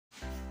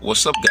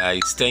What's up,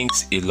 guys?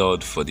 Thanks a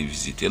lot for the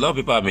visit. A lot of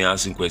people have been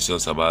asking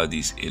questions about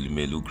this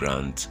Elumelu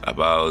grant,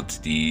 about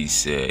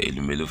this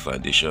Elumelu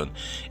Foundation.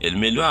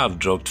 Elumelu have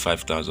dropped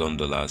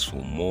 $5,000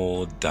 for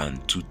more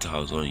than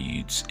 2,000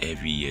 youths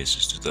every year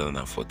since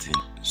 2014.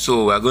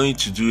 So we're going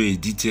to do a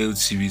detailed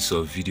series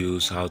of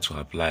videos how to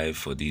apply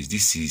for this.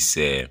 This is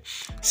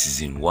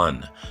season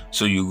 1.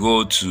 So you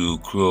go to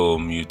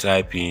Chrome, you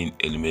type in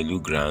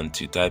Elumelu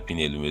grant, you type in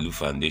Elumelu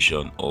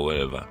Foundation or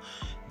wherever.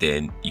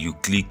 Then you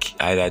click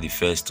either the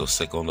first or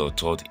second or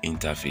third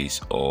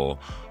interface, or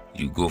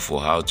you go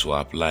for how to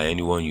apply.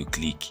 Anyone you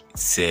click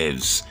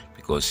serves,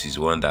 because it's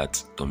one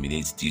that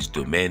dominates this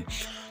domain.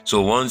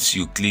 So once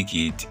you click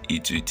it,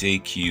 it will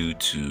take you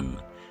to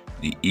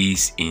the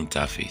ease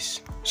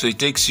interface. So it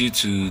takes you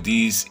to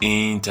this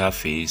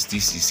interface.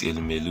 This is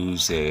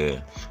Elumelu's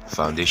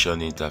foundation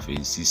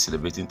interface. It's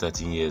celebrating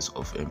 13 years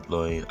of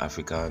employing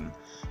African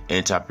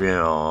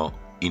entrepreneurial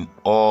in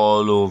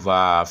all over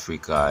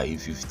Africa, in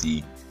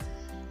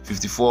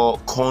 54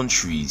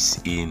 countries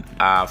in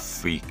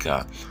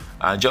Africa.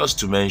 And just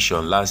to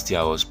mention, last year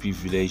I was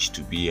privileged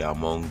to be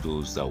among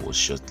those that was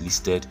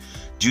shortlisted.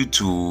 Due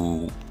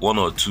to one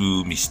or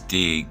two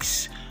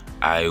mistakes,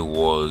 I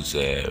was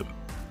I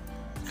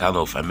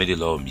made a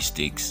lot of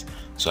mistakes,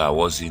 so I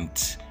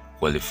wasn't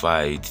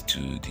qualified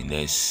to the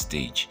next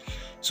stage.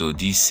 So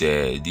this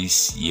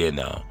year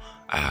now,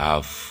 I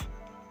have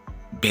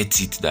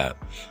bet it that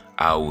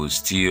I will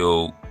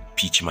still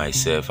pitch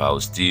myself, I will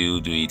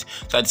still do it.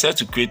 So I decided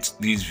to create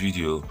this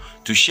video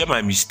to share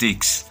my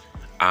mistakes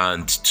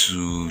and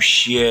to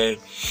share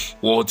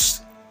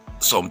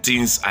some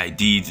things I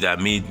did that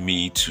made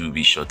me to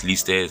be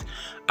shortlisted,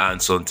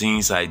 and some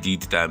things I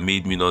did that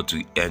made me not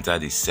to enter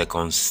the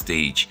second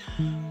stage.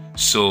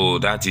 So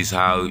that is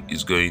how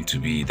it's going to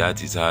be.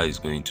 That is how it's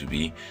going to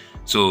be.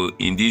 So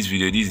in this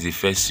video, this is the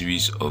first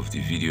series of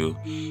the video.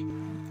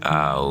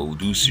 I'll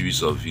do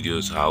series of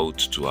videos how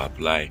to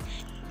apply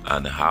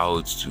and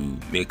how to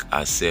make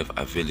ourselves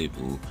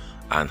available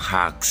and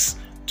hacks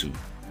to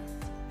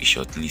be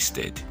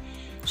shortlisted.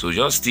 So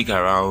just stick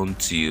around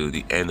till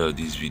the end of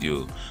this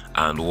video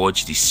and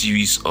watch the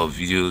series of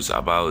videos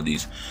about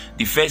this.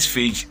 The first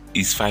stage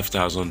is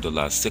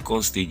 $5,000,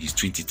 second stage is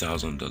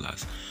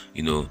 $20,000.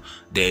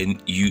 Then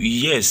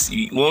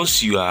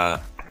once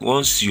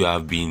you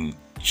have been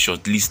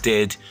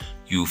shortlisted,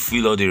 you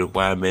fill all the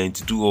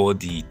requirements, do all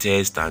the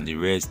tests and the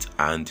rest,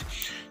 and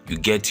you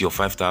get your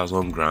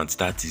 5,000 grants.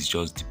 That is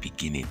just the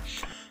beginning.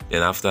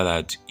 Then after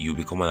that, you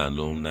become an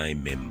alumni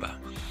member.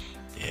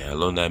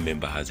 Alumni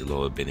member has a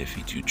lot of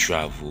benefit. You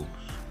travel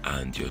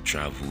and your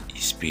travel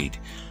is paid.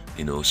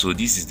 So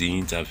this is the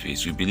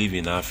interface. We believe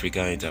in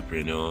African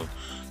entrepreneurial,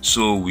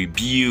 so we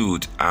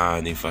build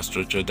an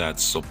infrastructure that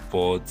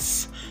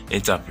supports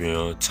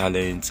entrepreneurial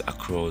talent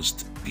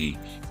across the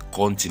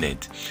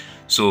continent.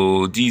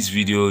 So this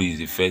video is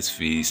the first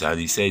phase, and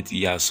he said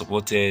he has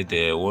supported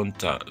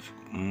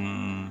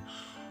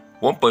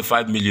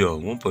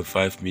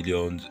 1.5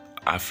 million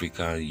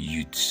African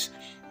youths,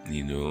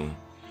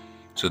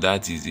 So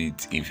that is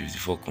it in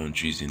 54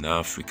 countries in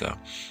Africa.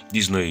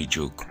 This is not a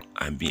joke.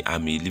 I'm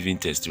a living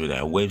testimony.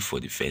 I went for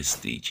the first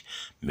stage,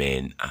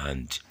 man,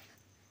 and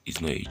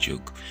it's not a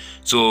joke.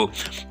 So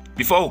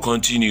before we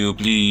continue,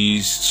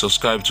 please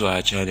subscribe to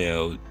our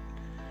channel.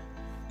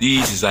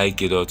 This is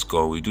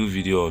IK.com. We do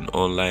video on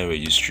online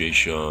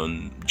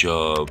registration,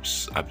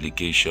 jobs,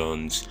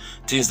 applications,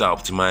 things that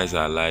optimize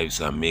our lives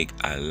and make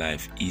our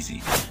life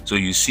easy. So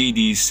you see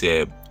these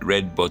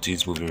red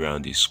buttons moving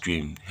around the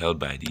screen held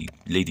by the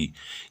lady.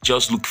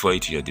 Just look for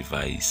it in your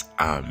device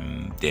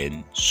and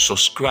then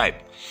subscribe,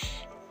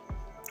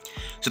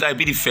 so that you'll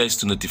be the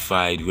first to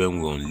notified when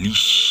we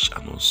unleash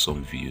and on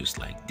some videos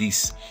like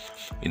this.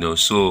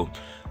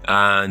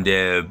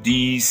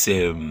 These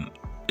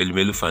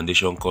Elumelu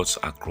Foundation cuts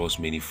across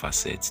many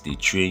facets. They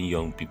train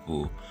young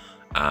people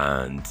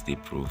and they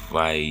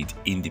provide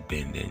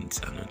independence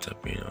and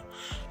entrepreneur.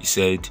 He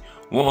said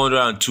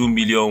 102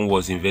 million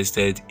was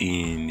invested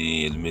in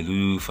the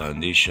Elumelu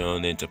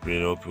Foundation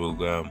entrepreneurial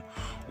program,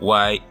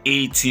 while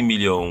 80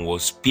 million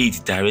was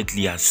paid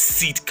directly as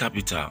seed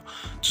capital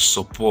to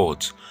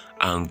support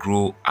and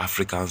grow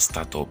African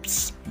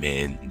startups.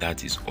 Man,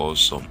 that is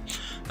awesome.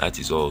 That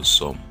is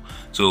awesome.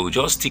 So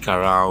just stick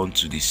around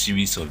to the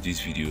series of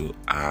this video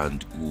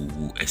and we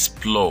will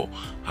explore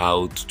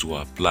how to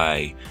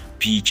apply,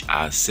 pitch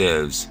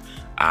ourselves,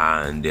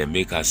 and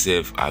make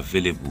ourselves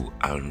available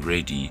and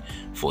ready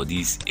for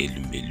this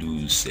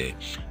Elumelu's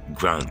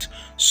grant.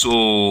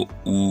 So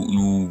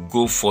we'll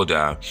go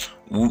further.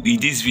 In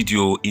this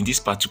video, in this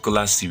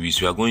particular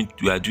series, we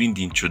are doing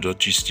the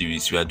introductory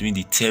series. We are doing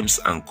the terms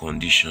and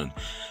conditions.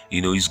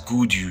 It's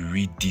good you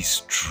read this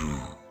through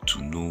to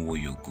know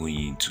what you're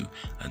going into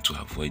and to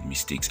avoid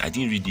mistakes. I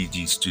didn't read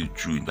this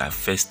through in my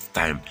first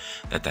time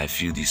that I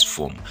fill this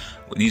form.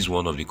 But this is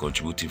one of the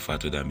contributing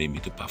factors that made me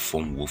to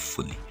perform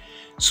woefully.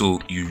 So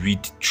you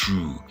read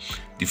through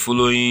the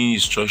following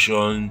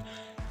instruction.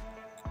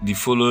 The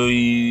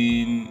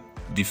following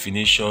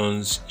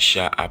definitions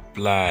shall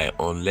apply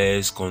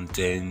unless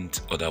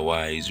content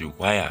otherwise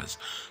requires.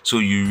 So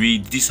you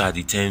read, these are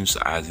the terms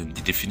as in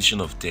the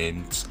definition of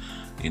terms.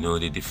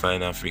 They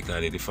define Africa,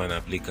 they define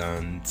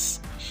applicants,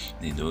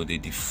 they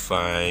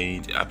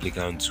define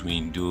applicant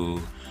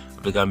window.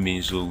 Applicant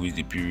means with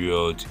the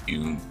period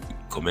in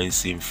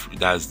commencing,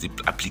 that's the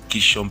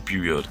application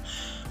period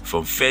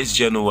from 1st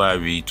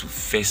January to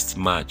 1st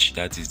March.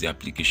 That is the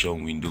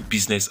application window.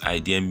 Business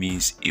idea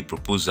means a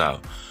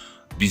proposal,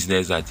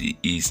 business that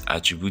is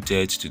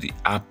attributed to the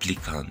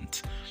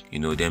applicant.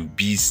 Then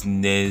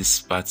business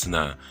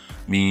partner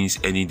means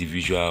any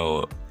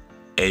individual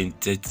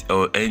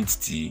or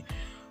entity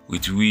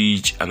with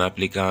which an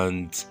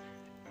applicant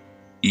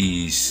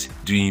is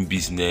doing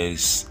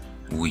business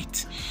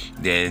with.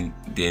 Then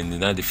they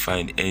now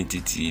define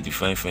entity,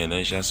 define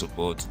financial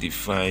support,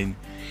 define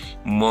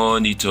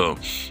monitor.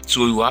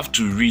 So you have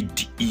to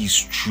read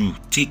these through.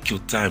 Take your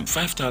time.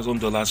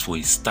 $5,000 for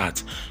a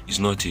start is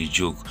not a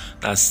joke.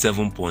 That's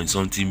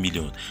 7-point-something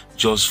million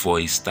just for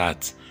a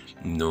start.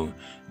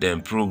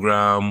 Then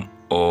program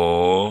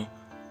or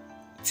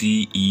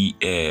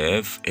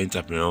TEF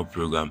entrepreneurial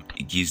program,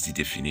 it gives the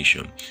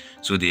definition.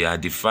 So they are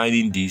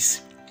defining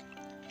these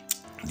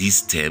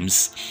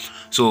terms.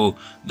 So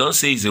don't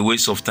say it's a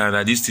waste of time,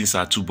 that these things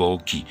are too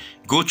bulky.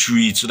 Go through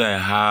it so that I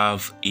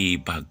have a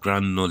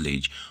background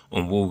knowledge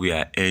on what we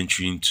are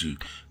entering to.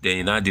 Then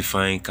you now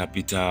define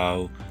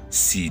capital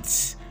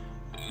seeds.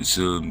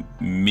 So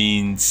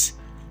means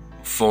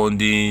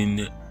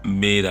funding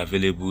made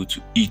available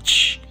to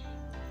each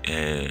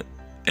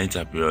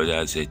entrepreneur.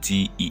 That's a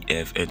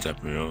TEF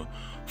entrepreneur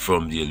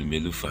from the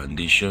Elumelu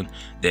Foundation.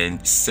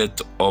 Then set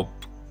up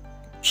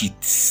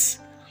kits.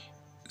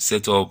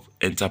 Set up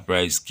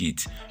enterprise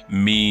kit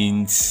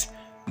means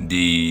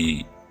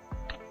the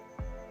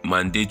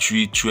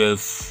mandatory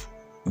 12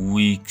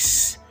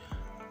 weeks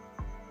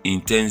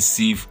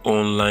intensive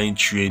online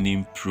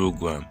training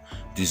program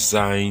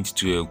designed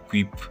to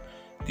equip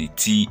the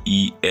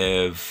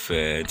TEF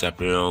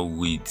entrepreneur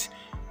with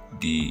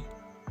the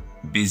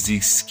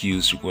basic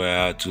skills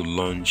required to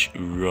launch,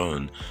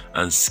 run,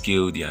 and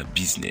scale their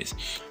business.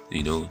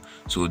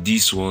 So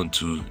this one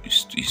too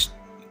is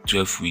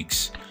 12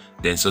 weeks.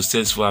 Then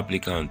successful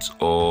applicants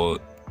or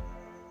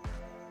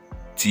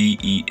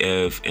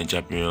TEF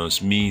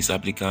entrepreneurs means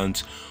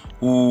applicants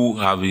who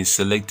have been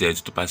selected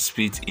to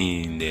participate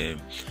in the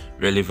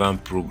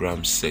relevant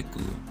program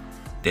cycle.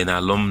 Then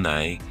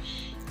alumni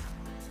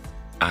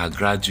are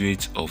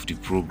graduates of the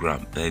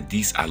program.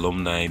 These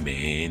alumni,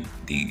 man,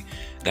 they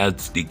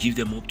give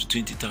them up to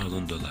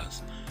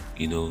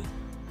 $20,000.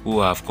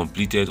 Who have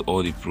completed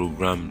all the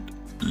program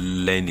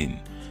learning,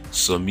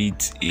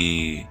 submit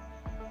a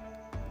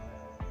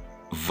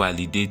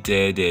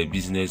validated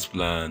business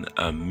plan,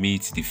 and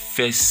meet the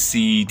first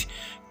seed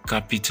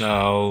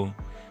capital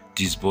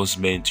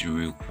disbursement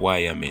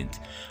requirement.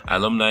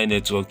 Alumni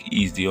Network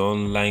is the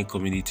online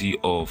community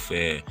of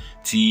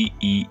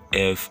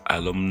TEF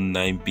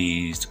alumni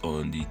based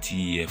on the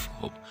TEF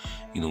Hub.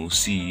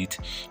 See it.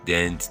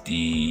 Then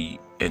the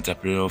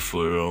Entrepreneurial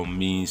Forum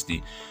means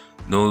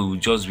we'll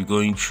just be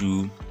going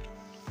through.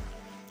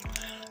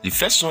 The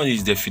first one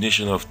is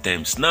definition of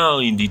terms. Now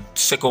in the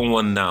second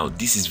one, now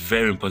this is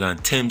very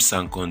important, terms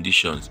and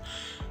conditions.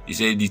 He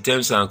said the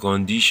terms and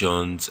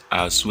conditions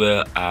as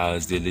well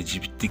as the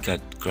eligibility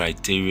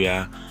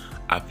criteria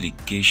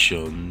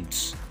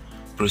applications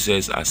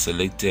process are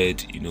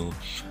selected.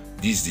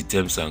 These are the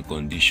terms and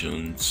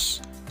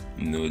conditions.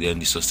 Then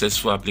the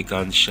successful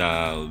applicant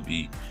shall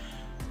be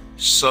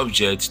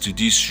subject to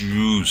these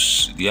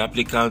rules. The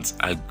applicants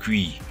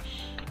agree.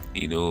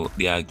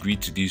 They agree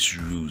to these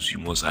rules. You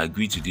must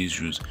agree to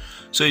these rules.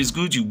 So it's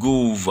good you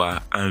go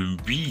over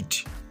and read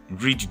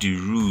the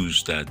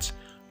rules that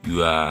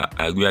we are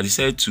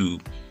decided to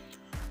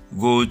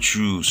go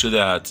through, so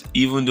that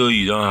even though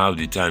you don't have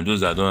the time, those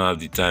that don't have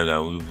the time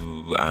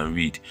and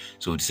read,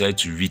 so decide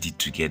to read it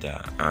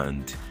together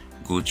and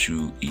go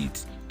through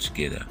it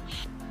together.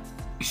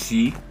 You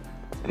see,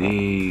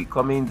 the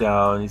coming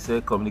down, it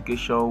said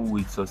communication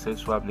with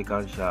successful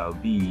applicants shall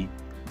be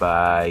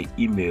by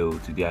email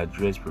to the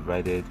address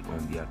provided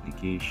on the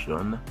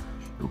application.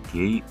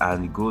 Okay,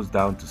 and it goes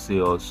down to say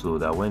also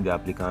that when the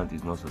applicant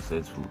is not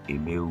successful, a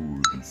mail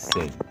will be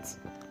sent.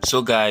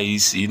 So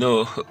guys,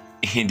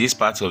 in this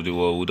part of the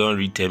world, we don't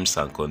read terms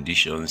and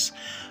conditions,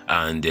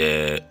 and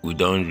we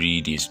don't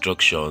read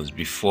instructions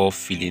before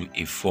filling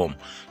a form.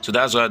 So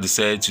that's why I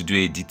decided to do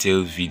a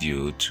detailed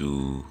video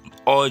to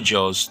urge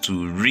us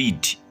to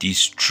read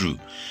this through.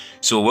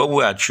 So when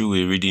we are through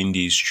with reading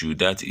this through,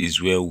 that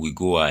is where we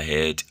go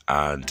ahead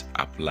and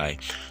apply.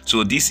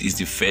 So this is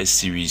the first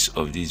series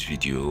of this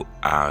video,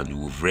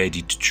 and we've read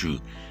it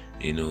through.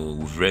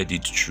 We've read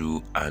it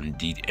through and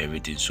did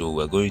everything. So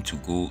we're going to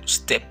go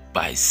step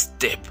by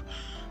step,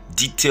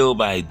 detail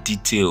by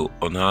detail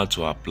on how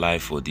to apply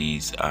for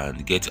this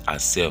and get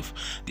ourselves.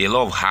 There are a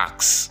lot of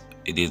hacks.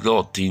 There's a lot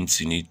of things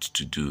you need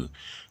to do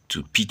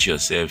to pitch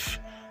yourself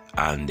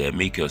and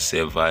make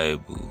yourself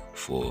viable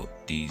for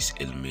this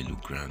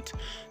Elumelu grant.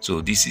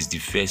 So this is the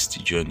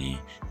first journey,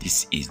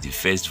 this is the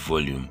first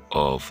volume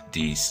of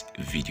this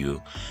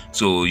video,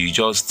 so you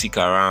just stick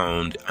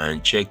around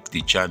and check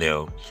the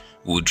channel.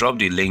 We'll drop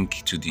the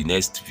link to the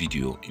next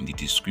video in the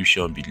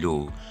description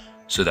below,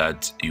 so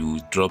that you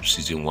drop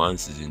season 1,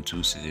 season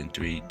 2, season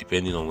 3,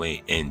 depending on when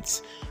it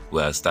ends.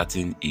 We are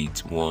starting it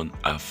one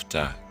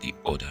after the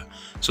other.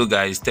 So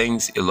guys,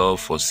 thanks a lot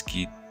for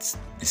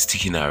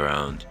sticking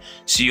around.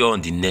 See you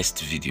on the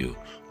next video.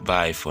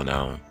 Bye for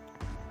now.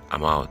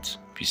 I'm out.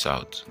 Peace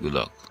out. Good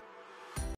luck.